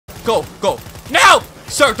Go, go. No!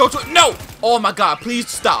 Sir, don't do it. No! Oh my god, please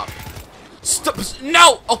stop. Stop.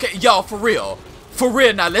 No! Okay, y'all, for real. For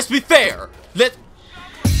real now, let's be fair.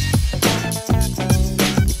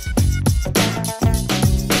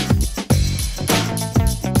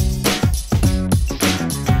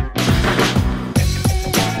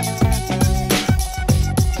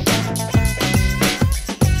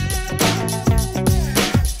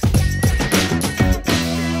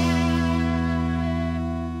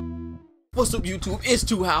 What's up, YouTube? It's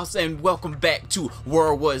Two House and welcome back to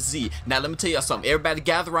World War Z. Now let me tell y'all something. Everybody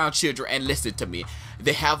gather around, children, and listen to me.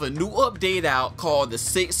 They have a new update out called the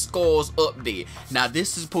Six Skulls update. Now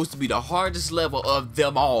this is supposed to be the hardest level of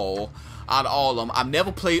them all. Out of all of them, I've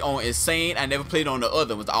never played on Insane. I never played on the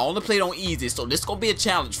other ones. I only played on Easy, so this is gonna be a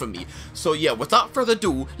challenge for me. So yeah, without further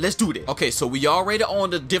ado, let's do this. Okay, so we already on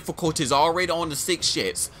the difficulties, already on the 6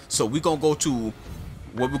 shits. So we gonna go to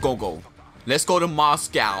where we gonna go. Let's go to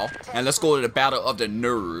Moscow and let's go to the Battle of the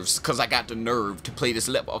Nerves, cause I got the nerve to play this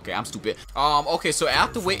level. Okay, I'm stupid. Okay, so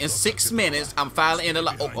after waiting 6 minutes, I'm finally in the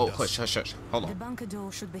hush, hush, hush. Hold on. The bunker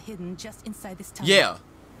door should be hidden just inside this tunnel. Yeah.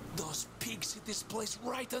 Those pigs hit this place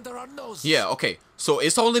right under our noses. Yeah, okay. So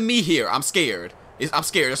it's only me here. I'm scared. I'm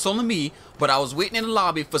scared. It's only me, but I was waiting in the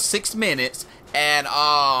lobby for 6 minutes and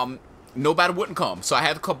nobody wouldn't come. So I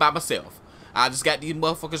had to come by myself. I just got these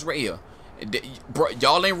motherfuckers right here. Bro,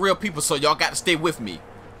 y'all ain't real people, so y'all got to stay with me.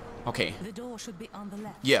 Okay. The door should be on the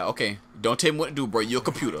left. Yeah, okay. Don't tell me what to do, bro. You're a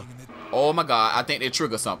computer. Oh my god, I think they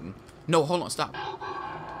trigger something. No, hold on, stop.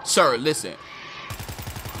 Sir, listen.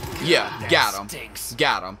 Yeah, got him.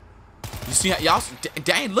 Got him. You see how y'all?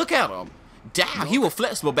 Dang, look at him. Damn, he was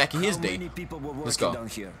flexible back in his day. Let's go.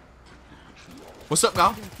 What's up,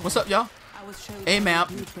 y'all? What's up, y'all? Hey, ma'am.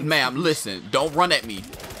 Ma'am, listen. Don't run at me.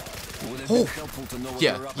 Oh.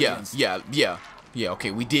 Yeah, okay,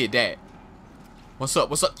 we did that. What's up?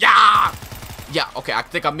 What's up? Yeah! Yeah, okay, I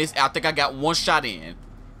think I missed. I think I got one shot in.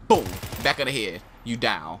 Boom. Back of the head. You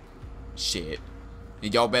down. Shit.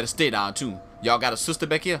 And y'all better stay down, too. Y'all got a sister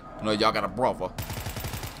back here? No, y'all got a brother.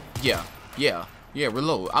 Yeah,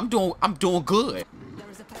 reload. I'm doing good.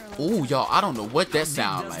 Ooh, y'all, I don't know what that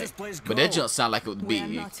sound like. But that jump sound like it was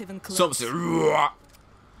big. Something said,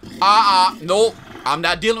 nope. I'm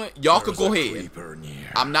not dealing with y'all. Could go ahead.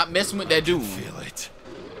 I'm not messing with that dude.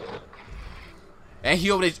 And he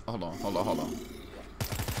over there. Hold on.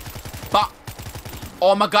 Pop.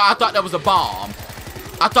 Oh my god, I thought that was a bomb.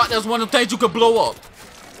 I thought that was one of the things you could blow up.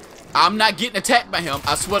 I'm not getting attacked by him.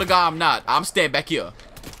 I swear to god I'm not. I'm standing back here.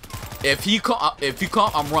 If he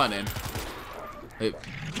come, I'm running.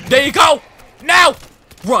 There you go. Now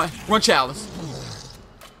run, Chalice.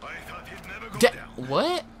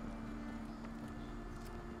 What?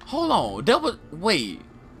 Hold on, that was, wait.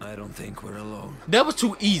 I don't think we're alone. That was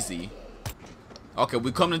too easy. Okay,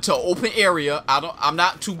 we coming into an open area. I'm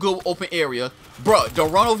not too good with open area. Bruh,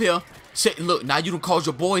 don't run over here. Say, look, now you done called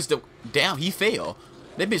your boys to, damn, he fell.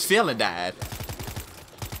 That bitch fell and died.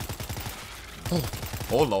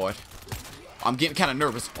 Oh Lord. I'm getting kind of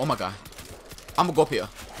nervous. Oh my god. I'm gonna go up here.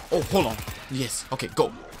 Oh, hold on. Yes, okay,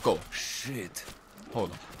 go. Shit.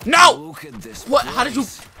 Hold on. No! Look at this What? place.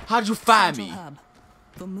 How did you find me? Hub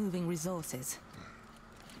for moving resources.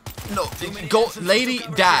 No, go, lady,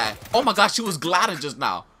 die. Oh my gosh, she was gliding just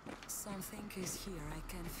now. Something is here.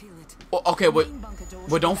 I can feel it. Oh, okay, but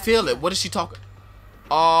don't feel it. What is she talking?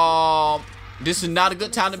 This is not a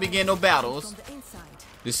good time to begin no battles.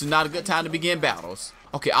 This is not a good time to begin battles.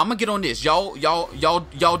 Okay, I'm gonna get on this.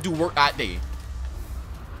 Y'all do work out there.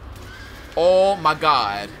 Oh my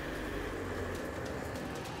god.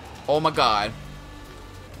 Oh my god.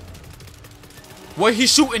 Where he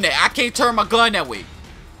shooting at? I can't turn my gun that way.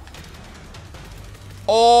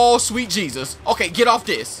 Oh, sweet Jesus. Okay, get off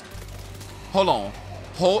this. Hold on.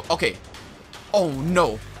 Okay. Oh,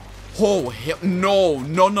 no. Oh, hell.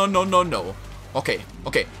 No. Okay.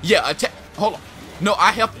 Yeah, attack. Hold on. No,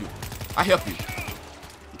 I help you.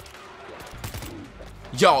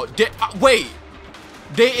 Yo, wait.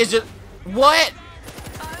 There is just... What?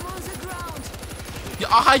 I'm on the ground.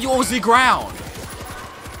 How you on the ground?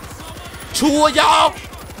 Two of y'all?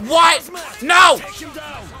 What? No!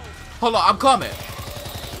 Hold on, I'm coming.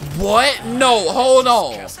 What? No, hold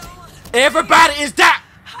on. Everybody is down.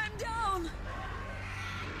 I'm down.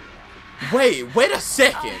 Wait a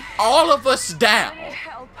second. All of us down.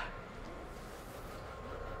 Help.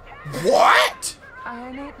 What?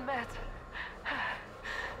 I need med.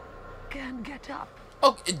 Can't get up.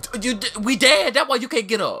 Oh, we dead. That's why you can't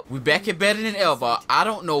get up. We back here better than ever. I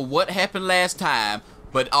don't know what happened last time,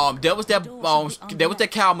 but there was that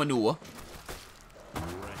cow manure.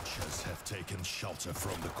 Wretches have taken shelter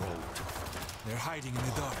from the cold. They're hiding in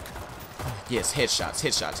the dark. Yes, headshots,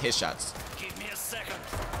 headshots, headshots. Give me a second.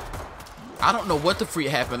 I don't know what the freak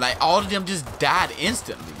happened. Like, all of them just died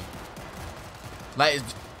instantly. Like, is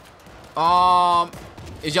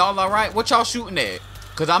y'all alright? What y'all shooting at?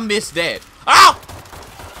 Cause I missed that. Ow!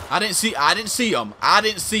 I didn't see him. I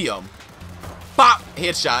didn't see him. Pop!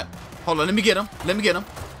 Headshot. Hold on, let me get him. Let me get him.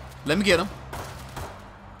 Let me get him.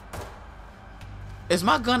 Is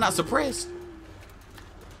my gun not suppressed?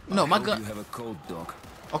 No, my gun. You have a code, Doc.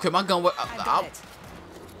 Okay, my gun. What? I got it.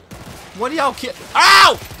 What do y'all kill?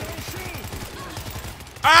 Ow!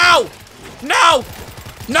 Ow! No!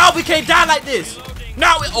 No, we can't die like this.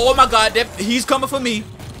 No! Oh my God, he's coming for me.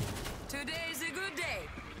 Today is a good day.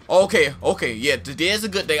 Okay, okay, yeah, today is a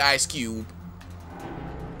good day, Ice Cube.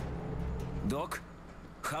 Doc,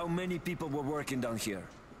 how many people were working down here?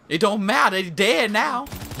 It don't matter, they're dead now.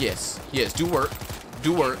 Yes, yes, do work.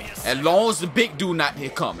 Do work. As long as the big dude not here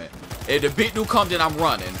coming. If the big dude comes, then I'm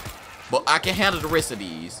running. But I can handle the rest of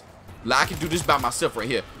these. Like, I can do this by myself right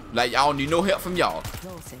here. Like, I don't need no help from y'all.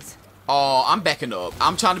 Oh, I'm backing up.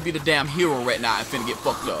 I'm trying to be the damn hero right now and finna get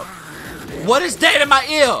fucked up. What is that in my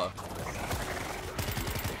ear?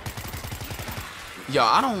 Yo,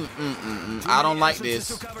 I don't like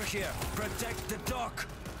this.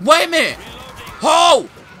 Wait a minute. Oh,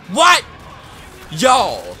 what?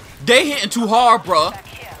 Yo, they hitting too hard, bruh.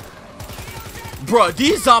 Bruh,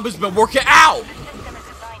 these zombies been working out.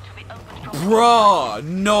 Bruh,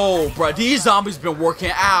 no, bruh. These zombies been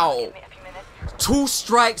working out. 2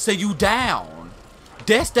 strikes and you down.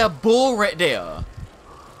 That's that bull right there.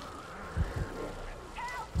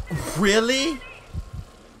 Really?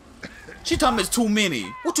 She told me it's too many.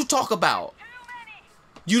 What you talk about?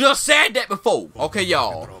 You done said that before. Okay,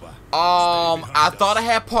 y'all. I thought I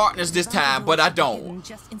had partners this time, but I don't.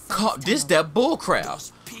 This that bull crap.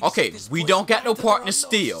 Okay, we don't got no partners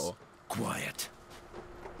still. Quiet.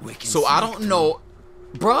 So I don't know.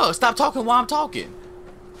 Bruh, stop talking while I'm talking.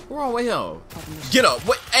 We're all way here. Get up.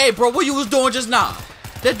 Wait, hey, bro, what you was doing just now?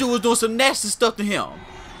 That dude was doing some nasty stuff to him.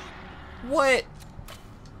 What?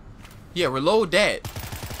 Yeah, reload that.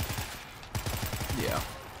 Yeah.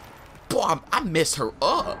 Boy, I messed her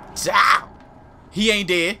up. Down. He ain't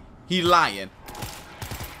dead. He lying.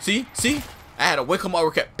 See? See? I had to wake him up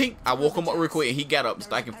real quick. Pink. I woke him up real quick and he got up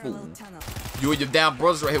just like a fool. You and your damn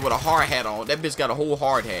brothers right here with a hard hat on. That bitch got a whole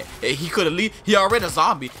hard hat. Hey, he could at least, he already a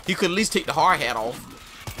zombie. He could at least take the hard hat off.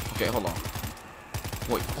 Okay, hold on.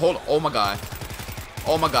 Wait, hold on. Oh my God.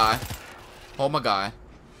 Oh my God. Oh my God.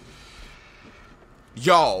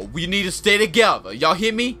 Y'all, we need to stay together. Y'all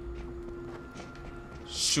hear me?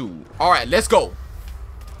 Shoot. Alright, let's go.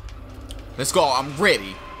 Let's go. I'm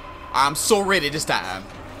ready. I'm so ready this time.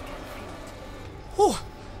 Whew.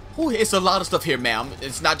 Whew, it's a lot of stuff here, ma'am.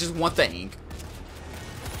 It's not just one thing.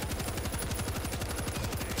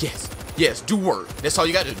 Yes. Yes, do work. That's all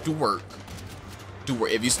you got to do. Do work. Do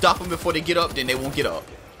work. If you stop them before they get up, then they won't get up.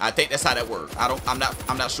 I think that's how that works. I'm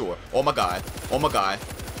not sure. Oh my God. Oh my God.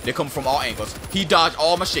 They come from all angles. He dodged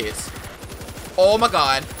all my shits. Oh my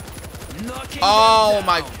God. Oh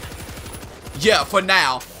my. Yeah, for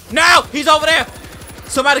now. No, he's over there.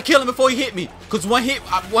 Somebody kill him before he hit me. Cause one hit,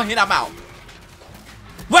 I'm out.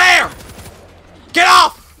 Where? Get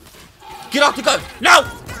off! Get off the gun. No!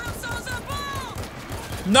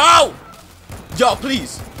 No! Yo,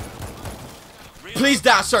 please. Please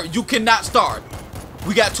die, sir. You cannot start.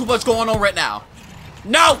 We got too much going on right now.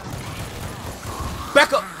 No!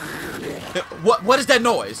 Back up. What is that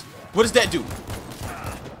noise? What does that do?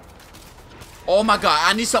 Oh my God,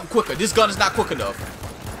 I need something quicker. This gun is not quick enough.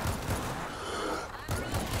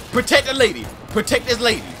 Protect the lady. Protect this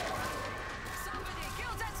lady.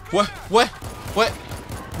 What?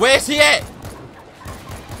 Where is he at?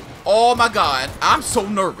 Oh my God, I'm so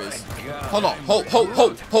nervous. Hold on,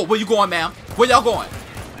 hold. Where you going, ma'am? Where y'all going?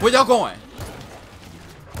 Where y'all going?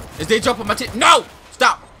 Is they jumping my tip? No!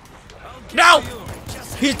 Stop! No!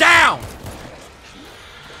 He's down!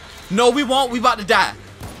 No, we won't. We about to die.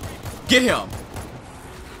 Get him.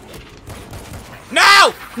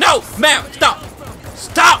 No! No! Ma'am, stop!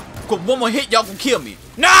 Stop! One more hit, y'all gonna kill me.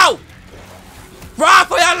 No! Run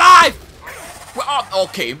for your life! Oh,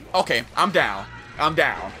 okay. I'm down.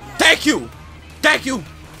 Thank you!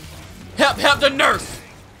 Help the nurse!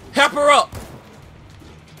 Help her up!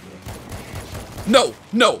 No!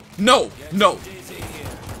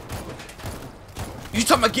 You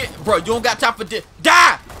talking about bro, you don't got time for this.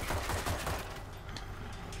 Die!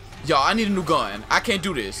 Y'all, I need a new gun. I can't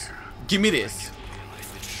do this. Give me this.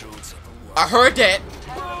 I heard that.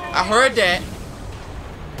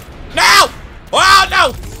 No! Oh,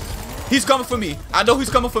 no! He's coming for me. I know he's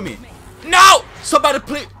coming for me. No! Somebody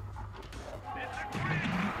please.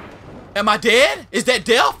 Am I dead? Is that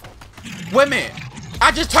death? Wait a minute.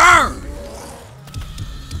 I just turned.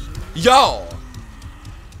 Y'all.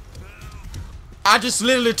 I just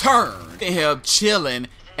literally turned. In here chilling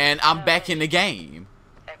and I'm back in the game.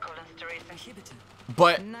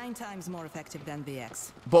 But 9 times more effective than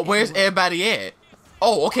VX. But where's everybody at?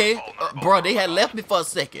 Oh, okay. Bro, they had left me for a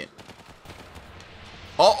second.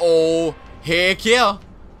 Uh-oh. Heck yeah.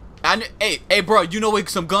 Hey, bro, you know where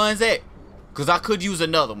some guns at? Because I could use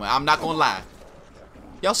another one. I'm not going to lie.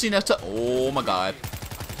 Y'all seen that? Oh, my God.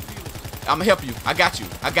 I'm going to help you. I got you.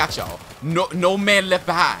 I got y'all. No man left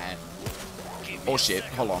behind. Oh, shit.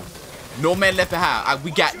 Hold on. No man left behind.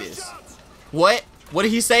 We got this. What? What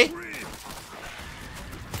did he say?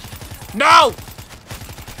 No!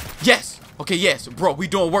 Yes. Okay, yes. Bro, we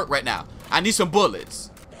doing work right now. I need some bullets.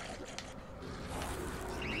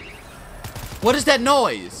 What is that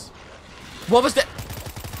noise? What was that?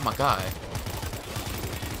 Oh, my God.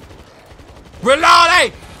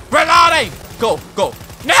 Reloading! Reloading! Go, go.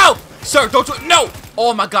 No! Sir, don't you. No!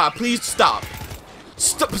 Oh, my God. Please stop.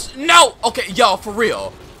 Stop. No! Okay, y'all, for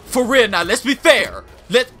real. For real now. Let's be fair.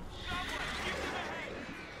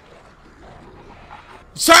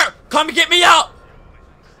 Sir, come and get me up!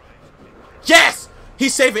 Yes!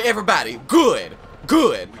 He's saving everybody. Good.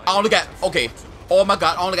 Good. I only got... Okay. Oh my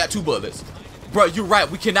God. I only got 2 bullets. Bro, you're right.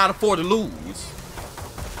 We cannot afford to lose.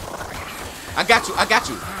 I got you. I got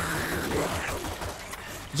you.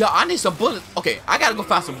 Y'all, I need some bullets. Okay, I gotta go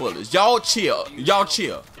find some bullets. Y'all chill. Y'all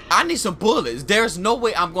chill. I need some bullets. There's no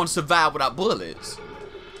way I'm gonna survive without bullets.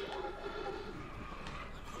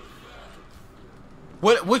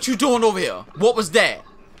 What you doing over here? What was that?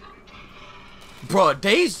 Bro,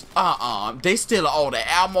 they stealing all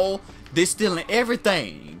the ammo. They stealing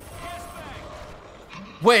everything.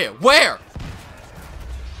 Where? Where?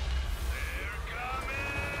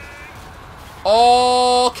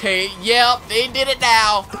 Okay, yep, they did it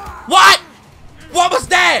now. What? What was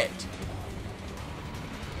that?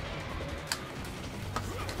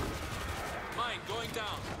 Mine going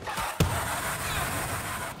down.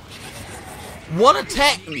 What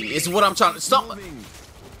attacked me is what I'm trying to stop.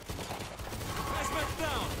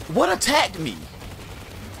 What attacked me?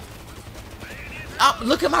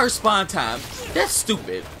 Look at my respawn time. That's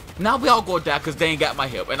stupid. Now we all go die because they ain't got my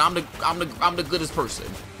help, and I'm the goodest person.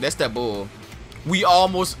 That's that bull. We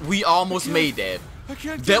almost made that.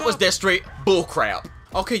 That was that straight bull crap.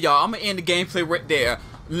 Okay, y'all, I'm gonna end the gameplay right there.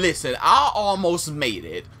 Listen, I almost made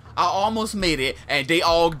it. I almost made it, and they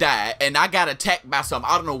all died, and I got attacked by something.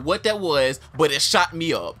 I don't know what that was, but it shot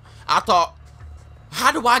me up. I thought,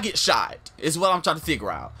 how do I get shot? Is what I'm trying to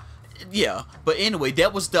figure out. Yeah, but anyway,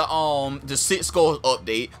 that was the 6 Skulls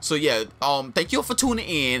update. So yeah, thank you for tuning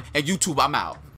in, and YouTube, I'm out.